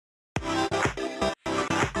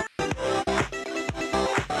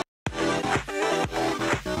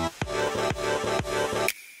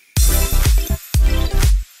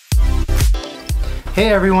Hey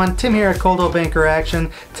everyone, Tim here at Coldwell Banker Action.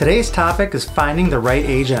 Today's topic is finding the right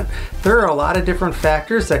agent. There are a lot of different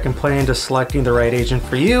factors that can play into selecting the right agent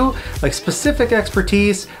for you, like specific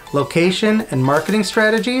expertise, location, and marketing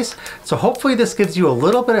strategies. So hopefully this gives you a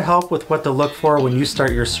little bit of help with what to look for when you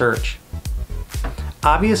start your search.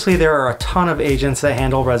 Obviously, there are a ton of agents that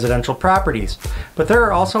handle residential properties, but there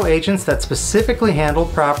are also agents that specifically handle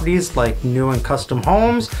properties like new and custom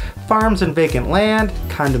homes, farms and vacant land,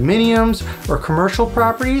 condominiums, or commercial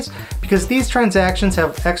properties, because these transactions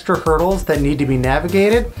have extra hurdles that need to be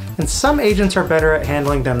navigated, and some agents are better at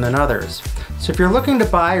handling them than others. So if you're looking to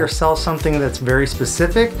buy or sell something that's very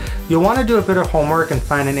specific, you'll want to do a bit of homework and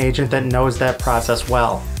find an agent that knows that process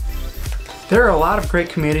well. There are a lot of great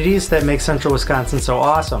communities that make Central Wisconsin so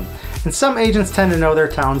awesome, and some agents tend to know their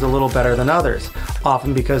towns a little better than others,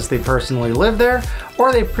 often because they personally live there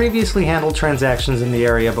or they previously handled transactions in the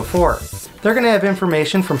area before. They're going to have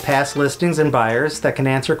information from past listings and buyers that can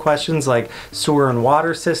answer questions like sewer and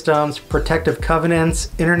water systems, protective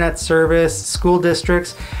covenants, internet service, school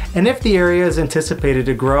districts, and if the area is anticipated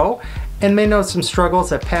to grow, and may know some struggles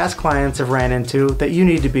that past clients have ran into that you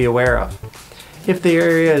need to be aware of. If the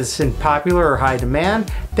area is in popular or high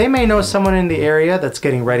demand, they may know someone in the area that's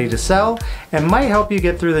getting ready to sell and might help you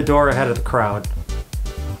get through the door ahead of the crowd.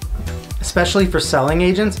 Especially for selling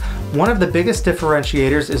agents, one of the biggest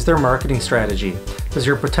differentiators is their marketing strategy. Does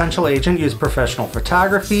your potential agent use professional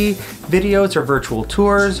photography, videos or virtual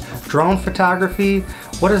tours, drone photography?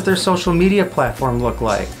 What does their social media platform look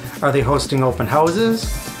like? Are they hosting open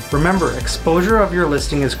houses? Remember, exposure of your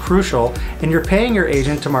listing is crucial, and you're paying your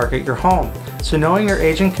agent to market your home. So knowing your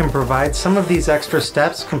agent can provide some of these extra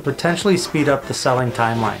steps can potentially speed up the selling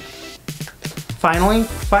timeline. Finally,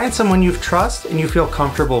 find someone you trust and you feel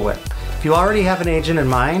comfortable with. If you already have an agent in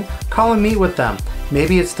mind, call and meet with them.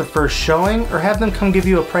 Maybe it's the first showing, or have them come give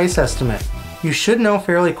you a price estimate. You should know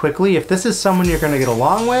fairly quickly if this is someone you're going to get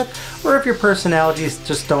along with, or if your personalities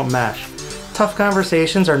just don't mesh. Tough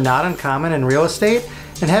conversations are not uncommon in real estate,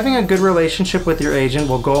 and having a good relationship with your agent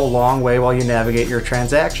will go a long way while you navigate your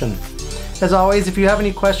transaction. As always, if you have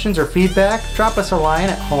any questions or feedback, drop us a line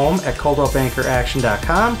at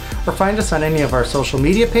home@coldwellbankeraction.com or find us on any of our social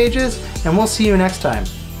media pages, and we'll see you next time.